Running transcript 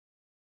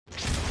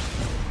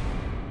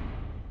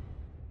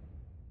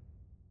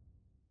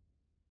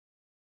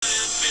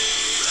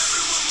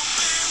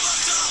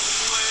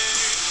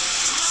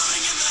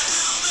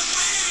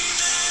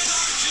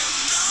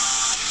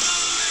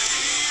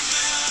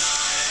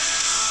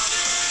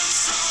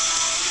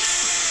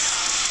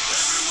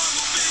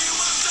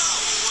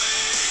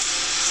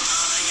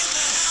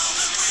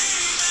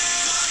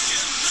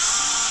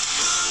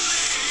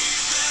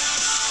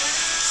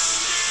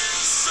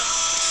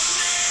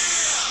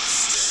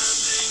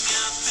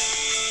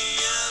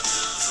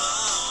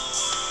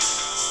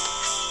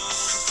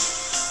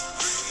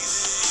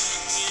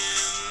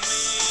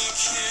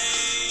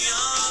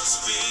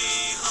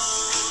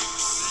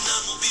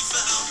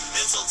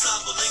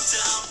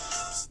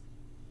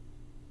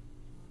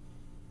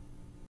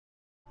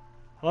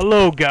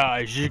Hello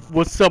guys,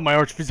 what's up my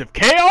archviz of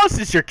chaos?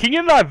 It's your king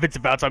and I, Vince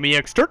about I'm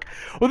EX Turk,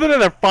 with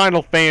another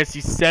Final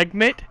Fantasy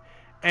segment.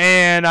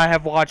 And I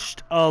have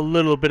watched a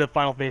little bit of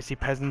Final Fantasy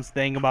Peasants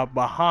thing about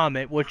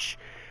Bahamut, which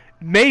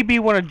maybe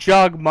want to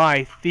jog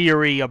my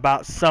theory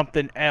about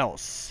something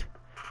else.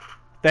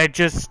 That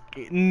just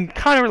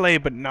kind of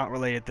related but not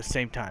related at the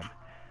same time.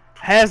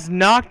 Has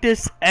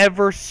Noctis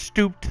ever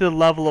stooped to the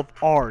level of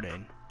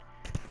Ardyn?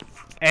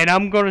 And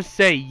I'm going to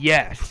say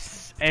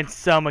yes, on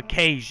some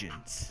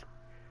occasions.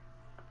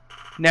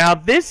 Now,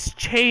 this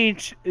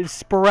change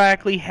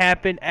sporadically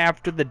happened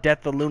after the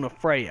death of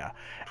Lunafreya.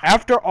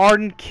 After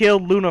Ardyn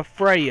killed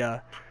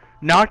Lunafreya,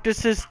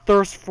 Noctis'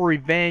 thirst for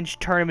revenge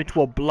turned him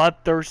into a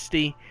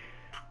bloodthirsty,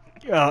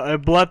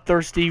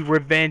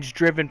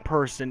 revenge-driven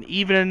person,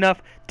 even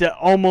enough to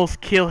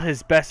almost kill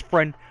his best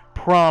friend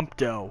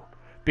Prompto,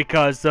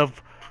 because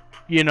of,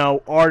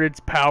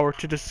 Ardyn's power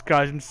to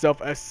disguise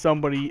himself as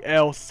somebody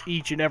else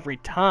each and every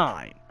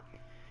time.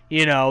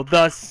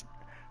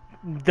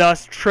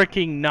 Thus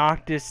tricking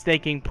Noctis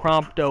thinking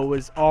Prompto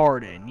was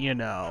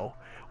Ardyn,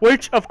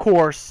 Which, of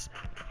course,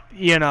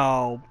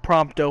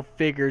 Prompto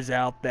figures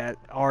out that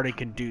Ardyn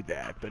can do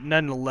that. But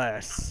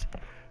nonetheless,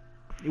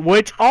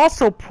 which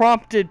also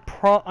prompted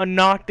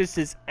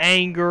Noctis'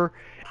 anger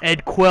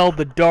and quelled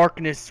the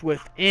darkness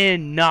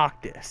within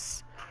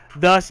Noctis,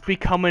 thus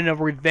becoming a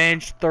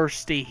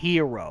revenge-thirsty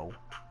hero.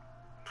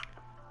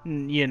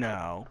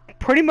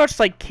 Pretty much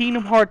like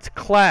Kingdom Hearts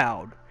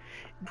Cloud.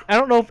 I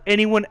don't know if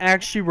anyone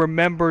actually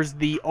remembers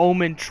the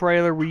Omen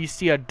trailer where you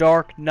see a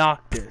dark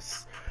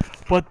Noctis.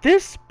 But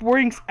this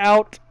brings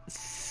out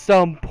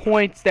some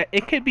points that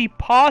it could be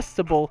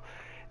possible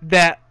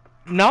that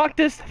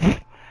Noctis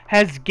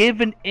has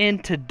given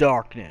into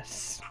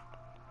darkness.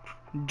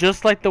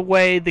 Just like the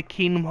way the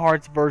Kingdom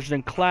Hearts version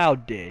in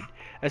Cloud did.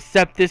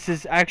 Except this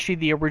is actually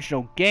the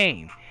original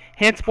game.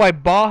 Hence why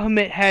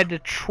Bahamut had to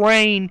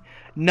train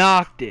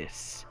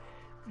Noctis.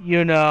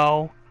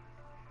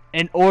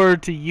 In order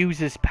to use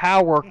his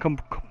power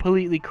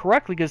completely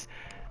correctly, because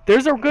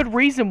there's a good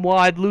reason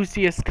why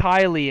Lucius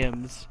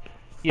Caeliums,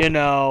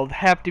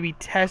 have to be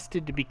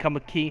tested to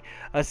become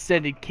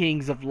ascended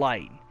kings of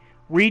light.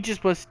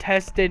 Regis was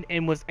tested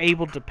and was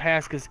able to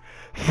pass because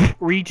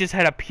Regis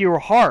had a pure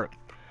heart.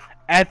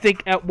 I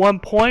think at one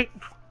point,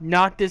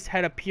 Noctis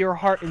had a pure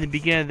heart in the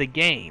beginning of the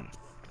game.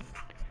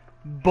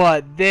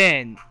 But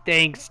then,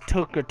 things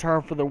took a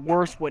turn for the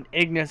worse when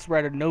Ignis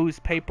read a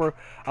newspaper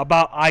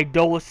about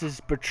Idolus's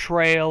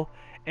betrayal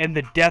and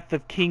the death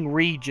of King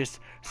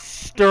Regis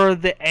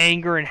stirred the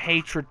anger and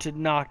hatred to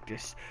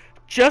Noctis.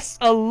 Just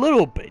a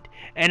little bit.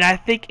 And I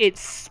think it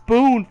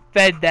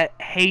spoon-fed that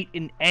hate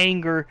and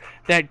anger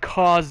that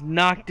caused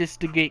Noctis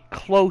to get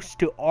close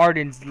to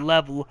Ardyn's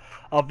level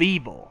of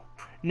evil.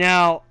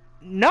 Now,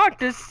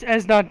 Noctis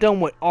has not done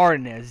what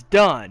Ardyn has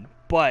done,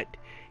 but,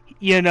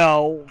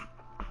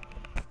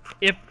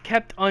 if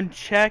kept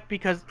unchecked,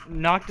 because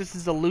Noctis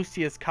is a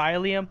Lucius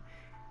Caelium,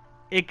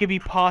 it could be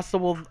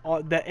possible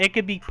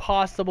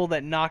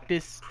that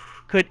Noctis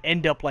could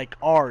end up like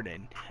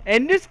Ardyn.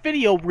 And this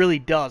video really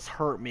does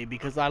hurt me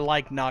because I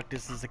like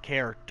Noctis as a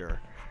character,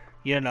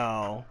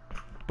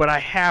 But I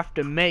have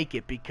to make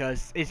it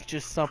because it's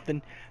just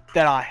something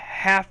that I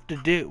have to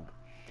do.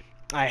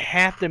 I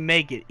have to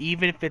make it,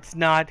 even if it's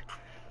not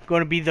going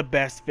to be the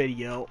best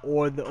video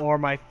or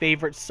my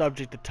favorite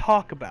subject to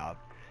talk about.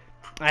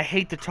 I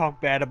hate to talk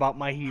bad about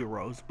my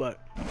heroes, but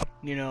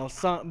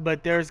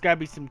but there's got to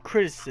be some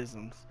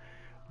criticisms.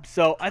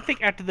 So I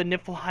think after the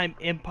Niflheim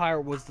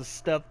Empire was the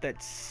stuff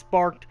that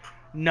sparked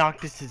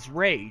Noctis'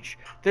 rage.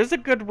 There's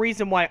another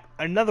reason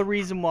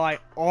why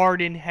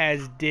Ardyn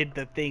has did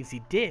the things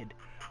he did.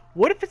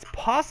 What if it's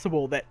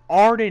possible that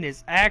Ardyn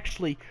is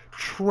actually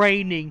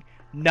training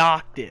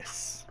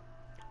Noctis?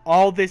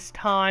 All this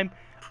time,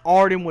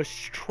 Ardyn was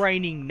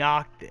training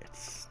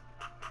Noctis,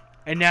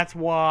 and that's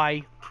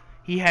why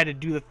he had to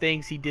do the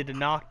things he did to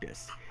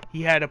Noctis.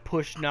 He had to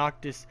push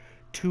Noctis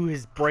to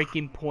his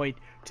breaking point,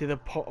 to the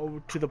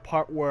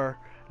part where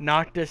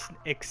Noctis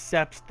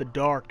accepts the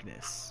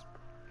darkness.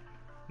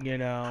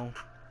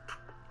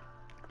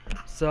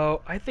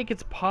 So I think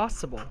it's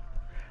possible.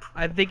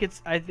 I think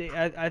it's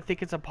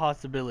a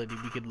possibility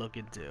we could look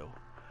into.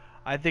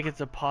 I think it's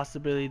a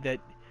possibility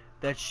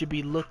that should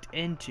be looked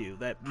into.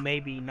 That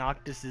maybe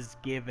Noctis is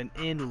given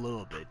in a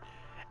little bit,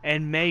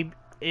 and maybe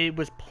it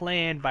was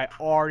planned by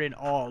Ardyn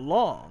all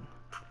along.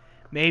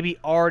 Maybe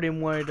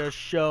Ardyn wanted to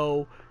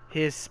show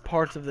his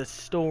parts of the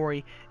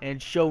story and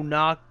show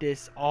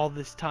Noctis all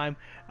this time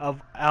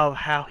of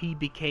how he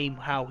became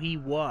how he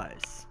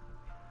was.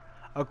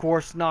 Of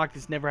course,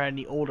 Noctis never had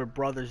any older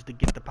brothers to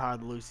get the power of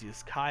the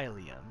Lucius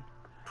Caelium.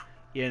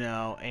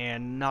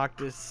 And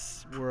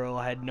Noctis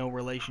had no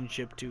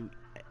relationship to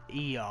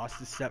Eos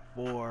except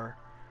for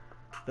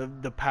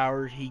the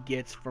power he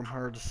gets from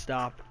her to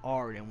stop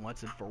Ardyn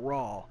once and for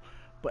all.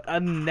 But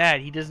other than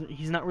that,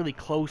 he's not really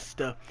close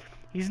to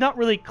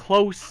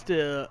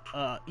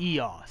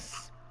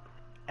Eos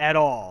at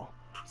all.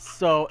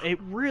 So it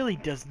really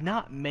does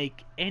not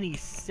make any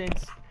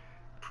sense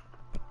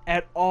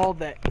at all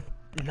that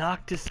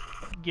Noctis,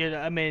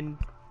 I mean,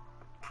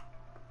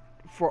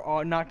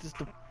 for Noctis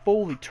to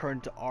fully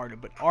turn to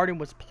Ardyn, but Ardyn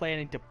was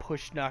planning to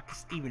push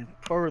Noctis even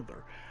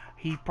further.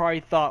 He probably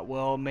thought,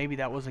 well, maybe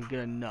that wasn't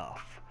good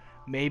enough.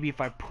 Maybe if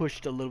I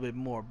pushed a little bit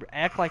more, but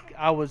act like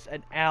I was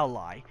an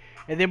ally,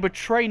 and then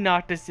betray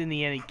Noctis in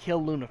the end and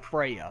kill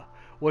Lunafreya,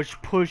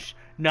 which pushed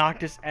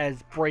Noctis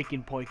as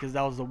breaking point because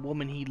that was the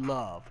woman he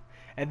loved.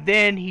 And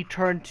then he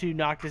turned to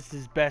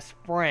Noctis' best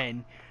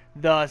friend,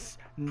 thus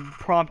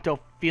Prompto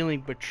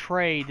feeling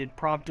betrayed and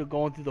Prompto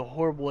going through the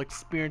horrible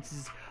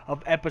experiences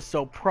of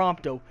episode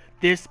Prompto.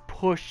 This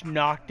pushed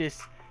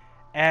Noctis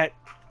at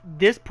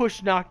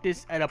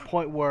a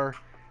point where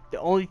the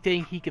only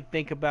thing he could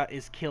think about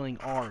is killing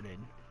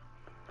Ardyn.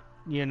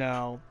 You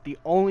know, the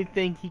only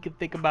thing he could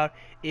think about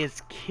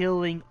is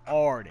killing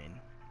Ardyn.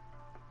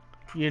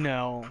 You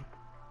know.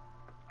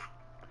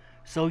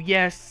 So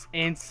yes,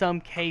 in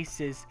some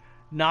cases,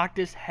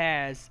 Noctis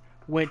has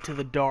went to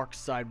the dark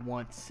side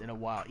once in a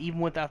while. Even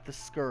without the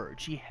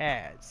Scourge, he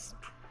has.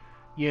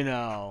 You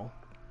know.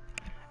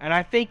 And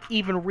I think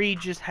even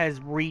Regis has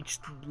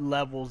reached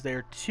levels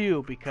there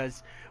too,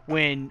 because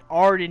when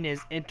Ardyn has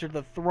entered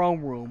the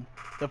throne room,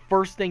 the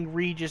first thing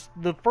Regis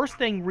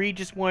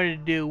wanted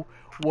to do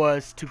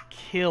was to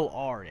kill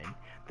Ardyn.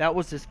 That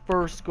was his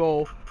first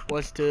goal,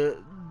 was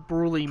to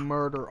brutally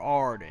murder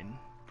Ardyn.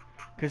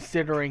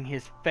 Considering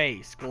his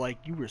face, like,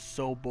 you were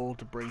so bold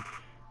to bring,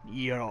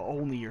 you know,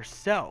 only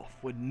yourself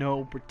with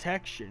no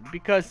protection,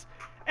 because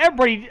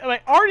everybody,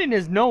 like, Ardyn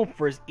is known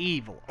for his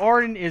evil.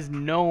 Ardyn is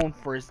known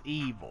for his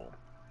evil.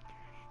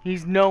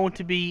 He's known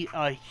to be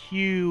a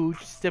huge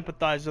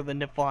sympathizer of the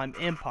Niflheim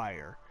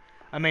Empire.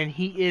 I mean,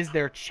 he is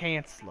their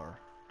chancellor,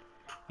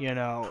 you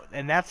know,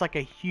 and that's like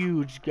a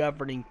huge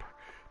governing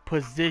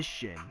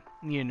position,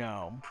 you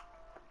know.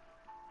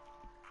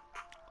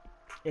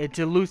 And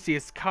to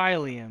Lucius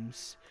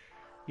Caelium's,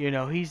 you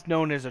know, he's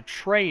known as a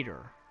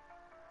traitor.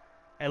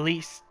 At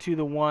least to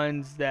the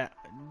ones that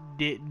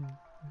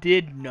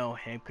did know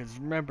him, because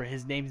remember,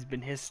 his name's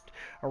been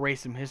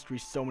erased from history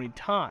so many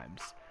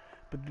times.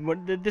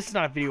 But this is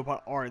not a video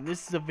about Ardyn.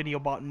 This is a video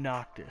about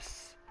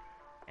Noctis.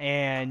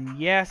 And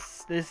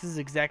yes, this is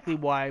exactly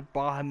why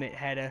Bahamut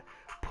had to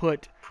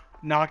put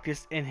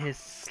Noctis in his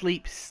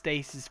sleep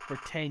stasis for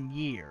 10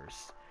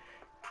 years.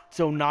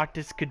 So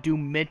Noctis could do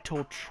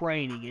mental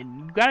training.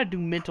 And you gotta do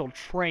mental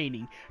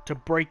training to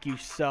break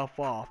yourself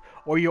off,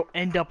 or you'll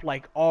end up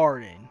like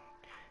Ardyn.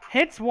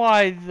 Hence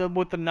why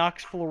with the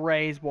Noxful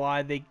rays,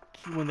 why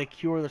when they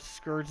cure the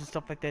Scourge and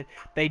stuff like that,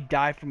 they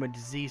die from a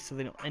disease, so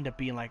they don't end up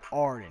being like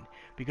Ardyn.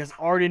 Because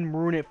Ardyn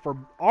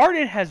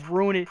has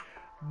ruined it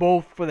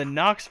both for the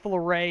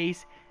Noxful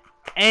rays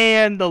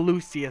and the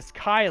Lucius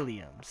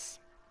Caeliums.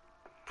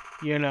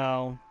 You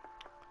know,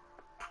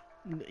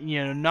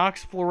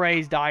 Noxful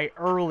rays die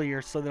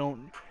earlier, so they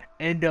don't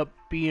end up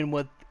being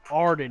what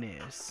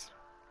Ardyn is.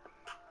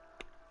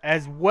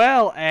 As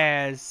well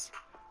as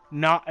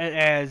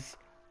as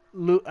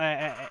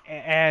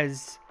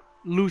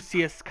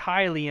Lucius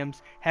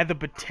Caeliums had the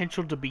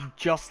potential to be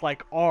just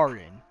like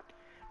Ardyn.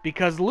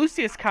 Because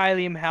Lucius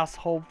Caelium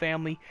household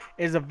family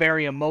is a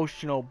very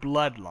emotional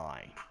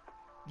bloodline.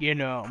 You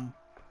know,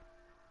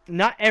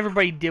 not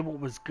everybody did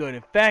what was good.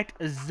 In fact,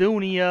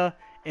 Azunia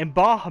and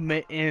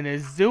Bahamut and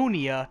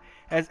Azunia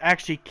has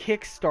actually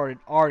kickstarted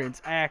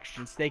Ardyn's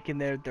actions, thinking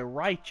they're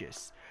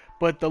righteous.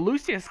 But the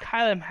Lucius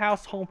Caelium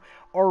household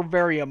are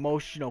very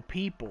emotional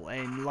people,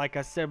 and like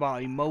I said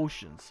about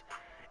emotions,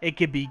 it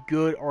could be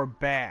good or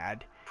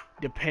bad,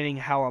 depending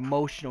how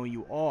emotional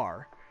you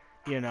are.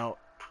 You know,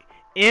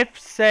 if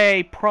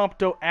say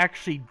Prompto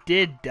actually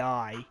did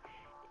die,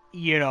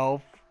 you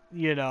know,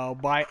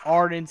 by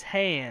Ardyn's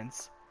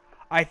hands,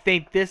 I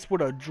think this would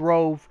have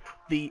drove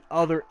the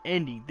other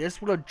ending. This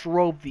would have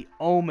drove the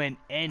Omen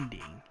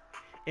ending.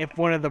 If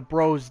one of the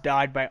bros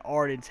died by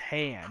Ardyn's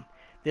hand,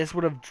 this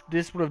would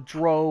have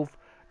drove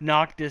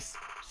Noctis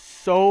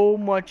so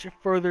much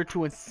further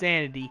to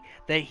insanity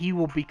that he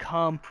will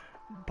become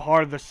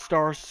part of the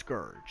Star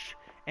Scourge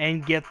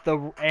and get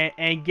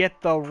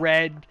the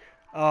red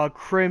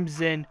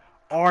crimson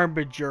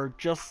armature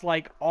just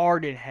like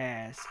Ardyn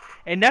has.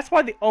 And that's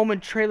why the Omen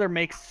trailer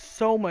makes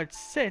so much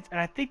sense, and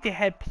I think they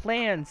had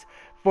plans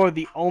for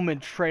the Omen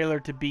trailer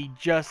to be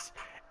just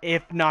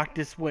if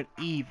Noctis went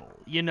evil,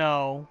 you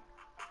know,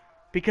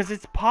 because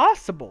it's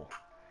possible.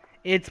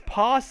 It's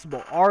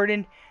possible.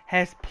 Ardyn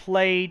has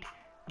played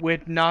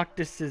with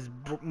Noctis's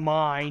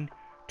mind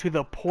to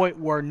the point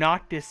where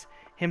Noctis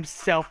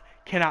himself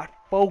cannot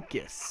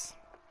focus.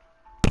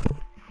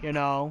 You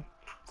know?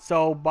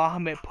 So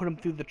Bahamut put him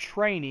through the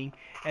training,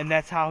 and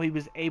that's how he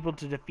was able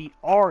to defeat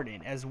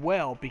Ardyn as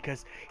well,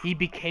 because he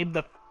became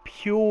the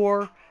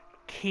pure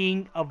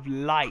king of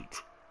light,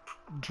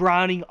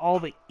 drowning all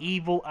the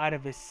evil out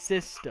of his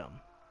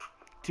system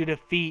to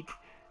defeat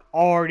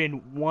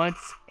Ardyn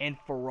once and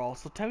for all.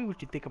 So tell me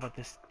what you think about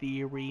this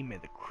theory. May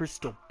the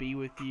crystal be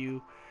with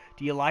you.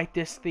 Do you like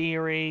this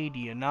theory? Do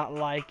you not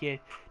like it?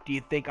 Do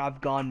you think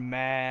I've gone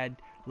mad?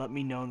 Let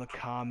me know in the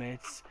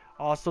comments.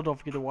 Also, don't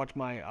forget to watch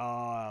my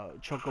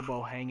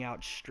Chocobo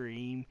Hangout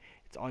stream.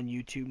 It's on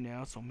YouTube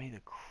now, so may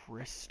the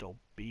crystal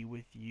be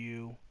with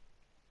you.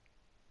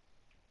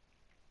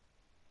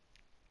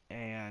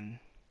 And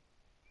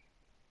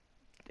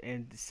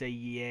say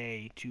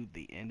yay to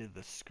the end of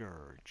the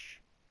scourge.